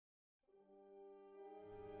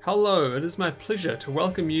Hello, it is my pleasure to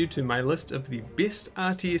welcome you to my list of the best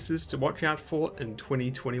RTSs to watch out for in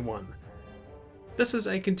 2021. This is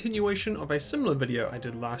a continuation of a similar video I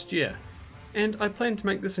did last year, and I plan to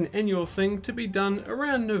make this an annual thing to be done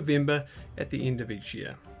around November at the end of each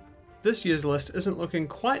year. This year's list isn't looking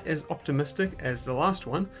quite as optimistic as the last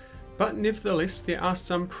one, but nevertheless there are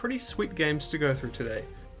some pretty sweet games to go through today.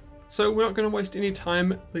 So we're not going to waste any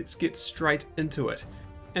time, let's get straight into it.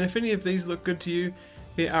 And if any of these look good to you,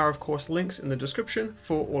 there are of course links in the description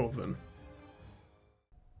for all of them.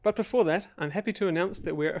 But before that, I'm happy to announce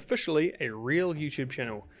that we're officially a real YouTube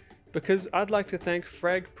channel, because I'd like to thank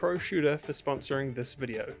Frag Pro Shooter for sponsoring this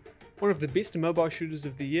video. One of the best mobile shooters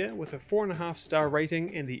of the year with a 4.5-star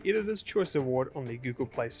rating and the Editor's Choice Award on the Google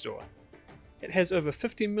Play Store. It has over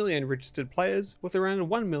 50 million registered players with around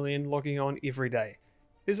 1 million logging on every day.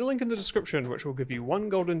 There's a link in the description which will give you 1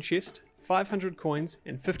 golden chest, 500 coins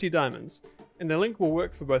and 50 diamonds, and the link will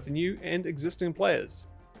work for both new and existing players.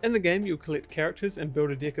 In the game you'll collect characters and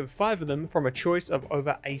build a deck of 5 of them from a choice of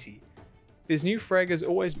over 80. There's new fraggers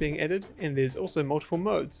always being added, and there's also multiple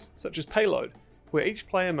modes, such as payload, where each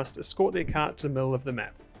player must escort their cart to the middle of the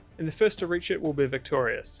map, and the first to reach it will be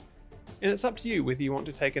victorious. And it's up to you whether you want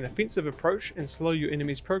to take an offensive approach and slow your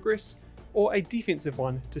enemy's progress, or a defensive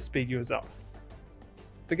one to speed yours up.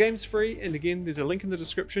 The game's free, and again there's a link in the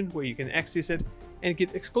description where you can access it and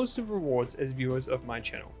get exclusive rewards as viewers of my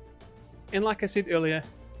channel. And like I said earlier,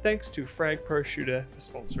 thanks to Frag Pro Shooter for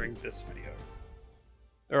sponsoring this video.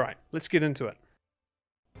 Alright, let's get into it.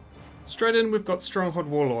 Straight in we've got Stronghold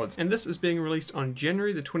Warlords, and this is being released on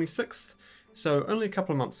January the 26th, so only a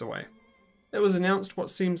couple of months away. It was announced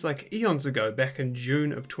what seems like eons ago back in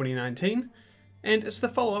June of 2019, and it's the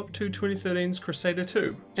follow-up to 2013's Crusader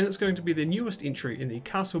 2, and it's going to be the newest entry in the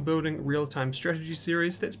castle building real-time strategy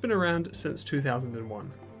series that's been around since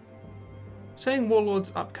 2001. Saying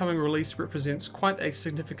Warlords' upcoming release represents quite a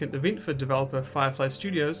significant event for developer Firefly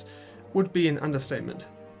Studios would be an understatement.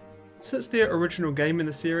 Since their original game in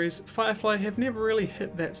the series, Firefly have never really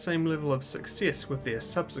hit that same level of success with their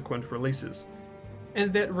subsequent releases,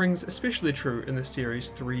 and that rings especially true in the series'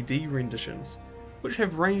 3D renditions, which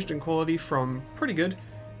have ranged in quality from pretty good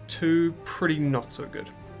to pretty not so good.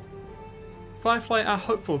 Firefly are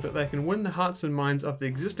hopeful that they can win the hearts and minds of the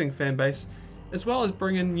existing fanbase, as well as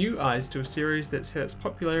bring in new eyes to a series that's had its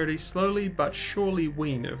popularity slowly but surely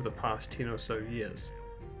wane over the past 10 or so years.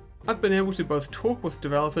 I've been able to both talk with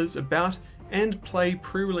developers about and play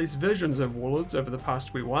pre-release versions of Warlords over the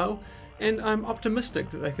past wee while, and I'm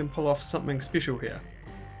optimistic that they can pull off something special here.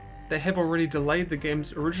 They have already delayed the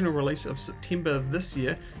game's original release of September of this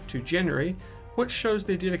year to January, which shows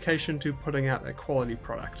their dedication to putting out a quality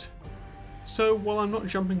product. So while I'm not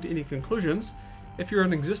jumping to any conclusions, if you're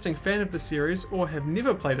an existing fan of the series or have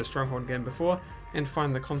never played a Stronghold game before and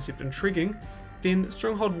find the concept intriguing, then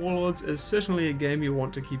Stronghold Warlords is certainly a game you'll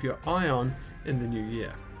want to keep your eye on in the new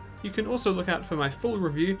year. You can also look out for my full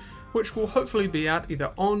review, which will hopefully be out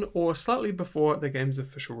either on or slightly before the game's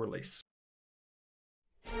official release.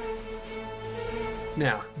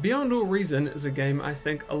 Now, Beyond All Reason is a game I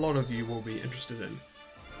think a lot of you will be interested in.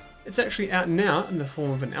 It's actually out now in the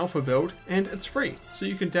form of an alpha build, and it's free, so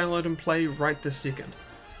you can download and play right this second.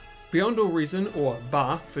 Beyond All Reason, or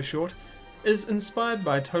BAR for short, is inspired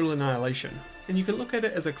by Total Annihilation, and you can look at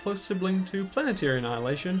it as a close sibling to Planetary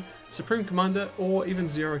Annihilation, Supreme Commander, or even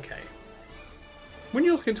 0K. When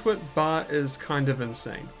you look into it, BAR is kind of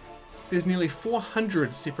insane. There's nearly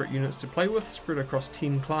 400 separate units to play with spread across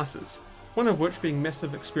 10 classes, one of which being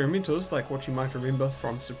massive experimentals like what you might remember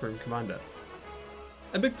from Supreme Commander.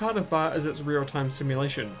 A big part of BAR is its real-time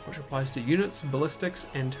simulation, which applies to units, ballistics,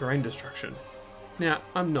 and terrain destruction. Now,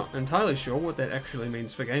 I'm not entirely sure what that actually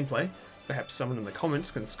means for gameplay, perhaps someone in the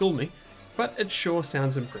comments can school me, but it sure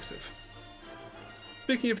sounds impressive.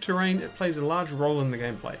 Speaking of terrain, it plays a large role in the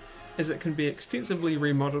gameplay, as it can be extensively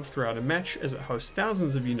remodeled throughout a match as it hosts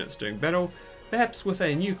thousands of units doing battle, perhaps with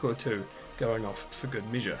a nuke or two going off for good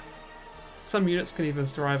measure. Some units can even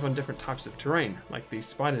thrive on different types of terrain, like these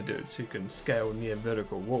spider dudes who can scale near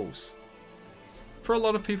vertical walls. For a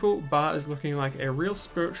lot of people, BAR is looking like a real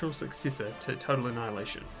spiritual successor to Total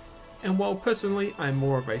Annihilation, and while personally I'm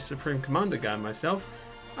more of a Supreme Commander guy myself,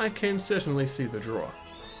 I can certainly see the draw.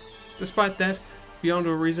 Despite that, Beyond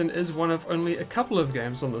All Reason is one of only a couple of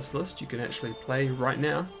games on this list you can actually play right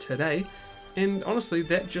now, today, and honestly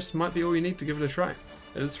that just might be all you need to give it a try.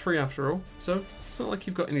 It is free after all, so it's not like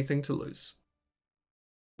you've got anything to lose.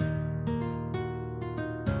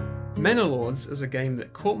 Manor Lords is a game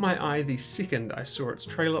that caught my eye the second I saw its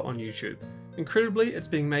trailer on YouTube. Incredibly, it's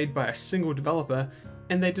being made by a single developer,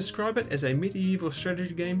 and they describe it as a medieval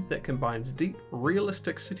strategy game that combines deep,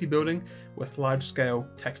 realistic city building with large-scale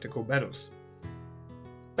tactical battles.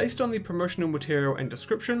 Based on the promotional material and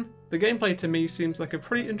description, the gameplay to me seems like a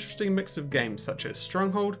pretty interesting mix of games such as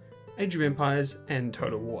Stronghold, Age of Empires, and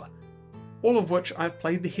Total War, all of which I've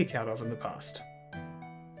played the heck out of in the past.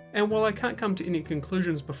 And while I can't come to any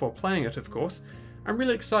conclusions before playing it, of course, I'm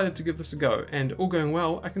really excited to give this a go, and all going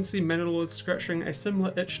well, I can see Manalord scratching a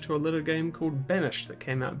similar itch to a little game called Banished that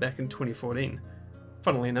came out back in 2014.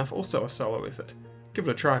 Funnily enough, also a solo effort. Give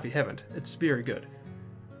it a try if you haven't, it's very good.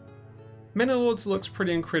 Manalords looks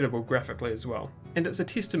pretty incredible graphically as well, and it's a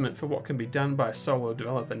testament for what can be done by a solo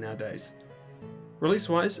developer nowadays.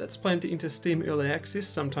 Release-wise, it's planned to enter Steam Early Access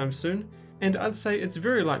sometime soon, and I'd say it's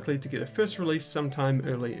very likely to get a first release sometime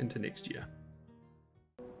early into next year.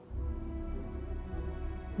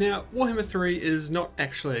 Now, Warhammer 3 is not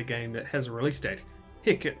actually a game that has a release date.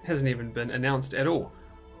 Heck, it hasn't even been announced at all.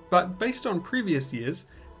 But based on previous years,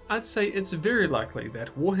 I'd say it's very likely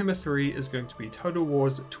that Warhammer 3 is going to be Total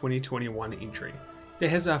War's 2021 entry. There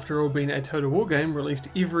has after all been a Total War game released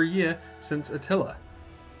every year since Attila.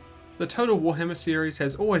 The Total Warhammer series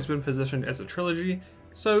has always been positioned as a trilogy,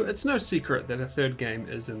 so it's no secret that a third game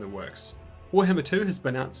is in the works. Warhammer 2 has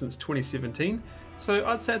been out since 2017, so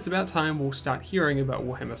I'd say it's about time we'll start hearing about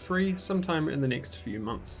Warhammer 3 sometime in the next few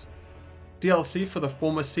months. DLC for the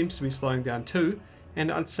former seems to be slowing down too,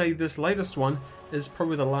 and I'd say this latest one is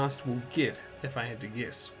probably the last we'll get, if I had to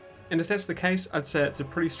guess. And if that's the case, I'd say it's a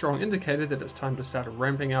pretty strong indicator that it's time to start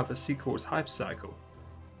ramping up a sequel's hype cycle.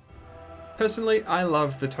 Personally, I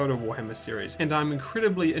love the Total Warhammer series, and I'm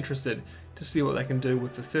incredibly interested to see what they can do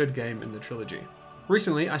with the third game in the trilogy.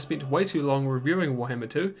 Recently, I spent way too long reviewing Warhammer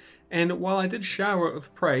 2, and while I did shower it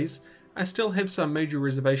with praise, I still have some major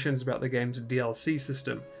reservations about the game's DLC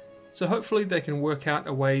system, so hopefully they can work out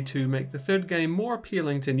a way to make the third game more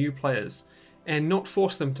appealing to new players, and not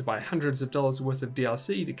force them to buy hundreds of dollars worth of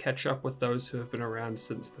DLC to catch up with those who have been around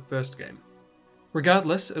since the first game.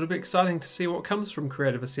 Regardless, it'll be exciting to see what comes from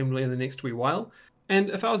Creative Assembly in the next wee while, and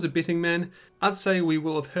if I was a betting man, I'd say we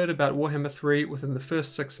will have heard about Warhammer 3 within the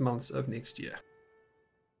first 6 months of next year.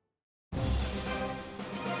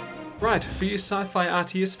 Right, for you sci-fi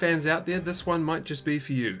RTS fans out there, this one might just be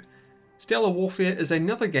for you. Stellar Warfare is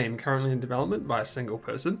another game currently in development by a single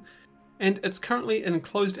person, and it's currently in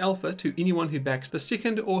closed alpha to anyone who backs the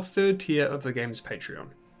second or third tier of the game's Patreon.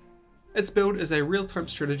 Its build is a real-time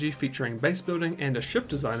strategy featuring base building and a ship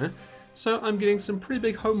designer, so I'm getting some pretty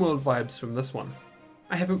big homeworld vibes from this one.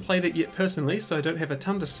 I haven't played it yet personally, so I don't have a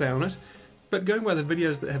ton to say on it, but going by the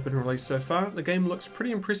videos that have been released so far, the game looks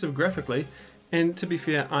pretty impressive graphically, and to be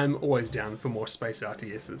fair, I'm always down for more space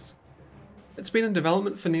RTSs. It's been in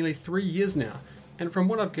development for nearly 3 years now, and from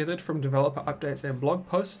what I've gathered from developer updates and blog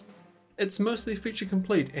posts, it's mostly feature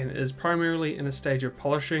complete and is primarily in a stage of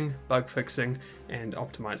polishing, bug fixing, and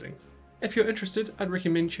optimizing. If you're interested, I'd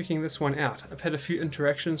recommend checking this one out. I've had a few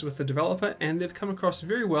interactions with the developer and they've come across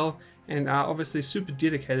very well and are obviously super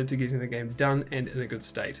dedicated to getting the game done and in a good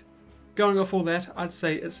state. Going off all that, I'd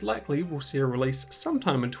say it's likely we'll see a release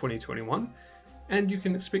sometime in 2021, and you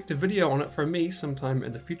can expect a video on it from me sometime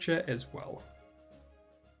in the future as well.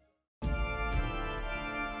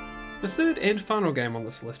 The third and final game on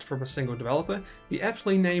this list from a single developer, the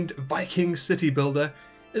aptly named Viking City Builder,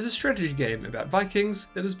 is a strategy game about Vikings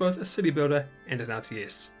that is both a city builder and an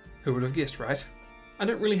RTS. Who would have guessed, right? I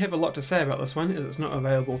don't really have a lot to say about this one as it's not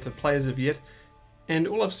available to play as of yet, and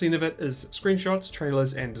all I've seen of it is screenshots,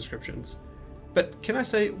 trailers, and descriptions. But can I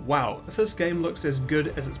say, wow, if this game looks as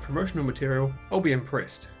good as its promotional material, I'll be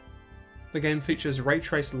impressed. The game features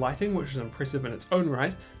ray-traced lighting, which is impressive in its own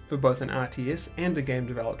right for both an RTS and a game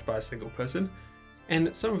developed by a single person,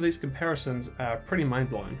 and some of these comparisons are pretty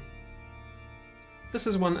mind-blowing. This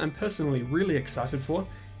is one I'm personally really excited for,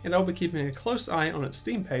 and I'll be keeping a close eye on its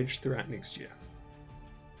Steam page throughout next year.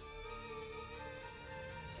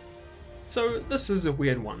 So this is a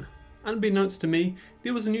weird one. Unbeknownst to me,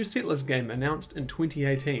 there was a new Settlers game announced in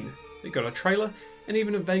 2018. It got a trailer and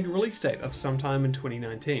even a vague release date of sometime in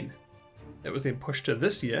 2019. It was then pushed to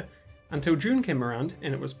this year, until June came around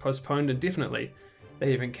and it was postponed indefinitely.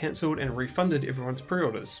 They even cancelled and refunded everyone's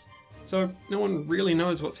pre-orders. So no one really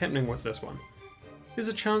knows what's happening with this one. There's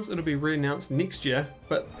a chance it'll be re-announced next year,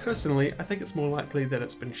 but personally I think it's more likely that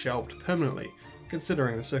it's been shelved permanently,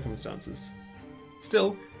 considering the circumstances.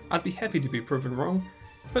 Still, I'd be happy to be proven wrong,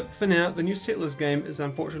 but for now the new Settlers game is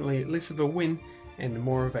unfortunately less of a when and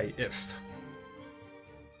more of a if.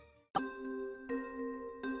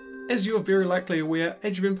 As you're very likely aware,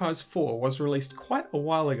 Age of Empires IV was released quite a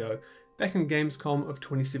while ago, back in Gamescom of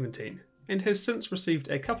 2017, and has since received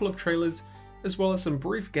a couple of trailers as well as some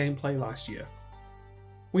brief gameplay last year.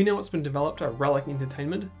 We know it's been developed by Relic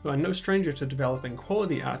Entertainment, who are no stranger to developing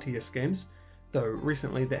quality RTS games, though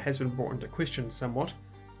recently that has been brought into question somewhat.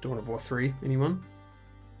 Dawn of War 3, anyone?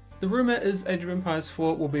 The rumour is Age of Empires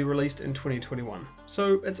 4 will be released in 2021,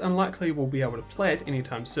 so it's unlikely we'll be able to play it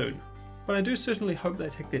anytime soon. But I do certainly hope they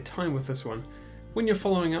take their time with this one. When you're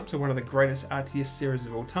following up to one of the greatest RTS series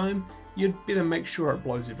of all time, you'd better make sure it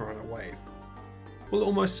blows everyone away. We'll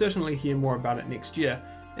almost certainly hear more about it next year,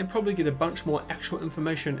 and probably get a bunch more actual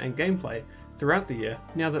information and gameplay throughout the year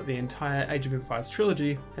now that the entire Age of Empires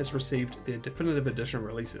trilogy has received their definitive edition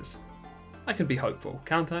releases. I can be hopeful,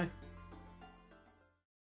 can't I?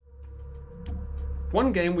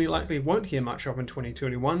 One game we likely won't hear much of in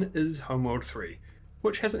 2021 is Homeworld 3,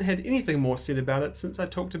 which hasn't had anything more said about it since I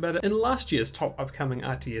talked about it in last year's top upcoming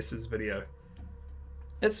RTSs video.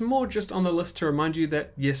 It's more just on the list to remind you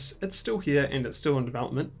that yes, it's still here and it's still in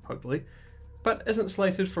development, hopefully, but isn't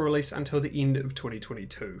slated for release until the end of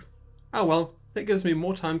 2022. Oh well, that gives me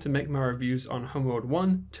more time to make my reviews on Homeworld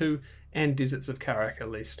 1, 2 and Deserts of Karak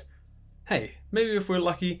at least. Hey, maybe if we're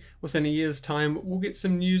lucky, within a year's time we'll get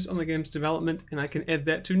some news on the game's development and I can add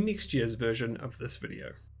that to next year's version of this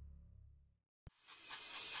video.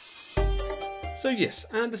 So yes,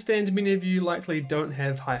 I understand many of you likely don't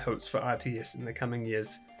have high hopes for RTS in the coming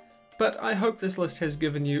years, but I hope this list has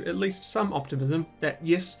given you at least some optimism that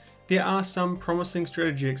yes, there are some promising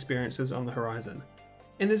strategy experiences on the horizon.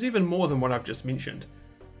 And there's even more than what I've just mentioned.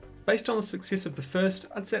 Based on the success of the first,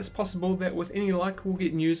 I'd say it's possible that with any luck we'll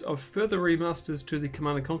get news of further remasters to the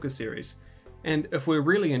Command & Conquer series, and if we're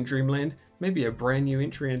really in Dreamland, maybe a brand new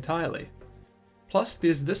entry entirely. Plus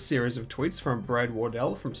there's this series of tweets from Brad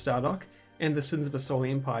Wardell from Stardock and the Sins of a Solar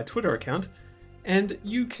Empire Twitter account, and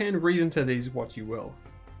you can read into these what you will.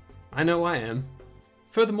 I know I am.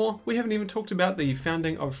 Furthermore, we haven't even talked about the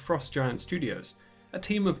founding of Frost Giant Studios, a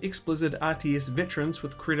team of ex-Blizzard RTS veterans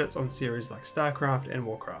with credits on series like StarCraft and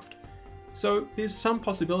Warcraft. So there's some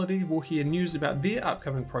possibility we'll hear news about their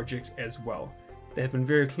upcoming projects as well. They have been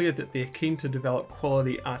very clear that they're keen to develop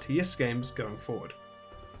quality RTS games going forward.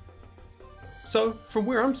 So from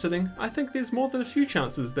where I'm sitting, I think there's more than a few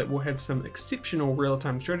chances that we'll have some exceptional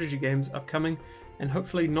real-time strategy games upcoming and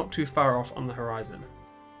hopefully not too far off on the horizon.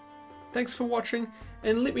 Thanks for watching,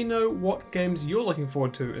 and let me know what games you're looking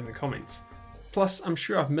forward to in the comments. Plus, I'm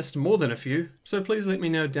sure I've missed more than a few, so please let me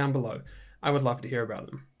know down below. I would love to hear about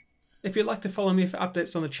them. If you'd like to follow me for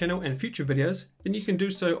updates on the channel and future videos, then you can do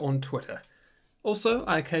so on Twitter. Also,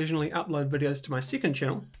 I occasionally upload videos to my second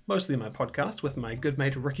channel, mostly my podcast with my good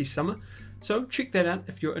mate Ricky Summer, so check that out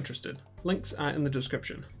if you're interested. Links are in the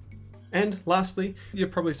description. And lastly,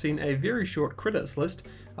 you've probably seen a very short credits list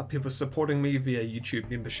of people supporting me via YouTube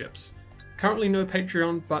memberships. Currently no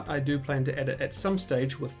Patreon, but I do plan to add it at some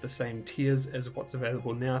stage with the same tiers as what's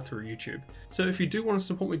available now through YouTube. So if you do want to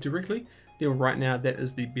support me directly, then right now that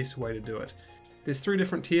is the best way to do it. There's 3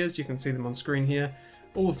 different tiers, you can see them on screen here,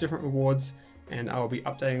 all with different rewards, and I will be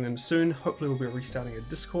updating them soon. Hopefully we'll be restarting a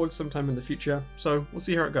Discord sometime in the future, so we'll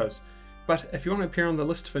see how it goes. But if you want to appear on the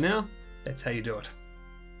list for now, that's how you do it.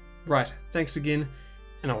 Right, thanks again,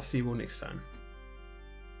 and I'll see you all next time.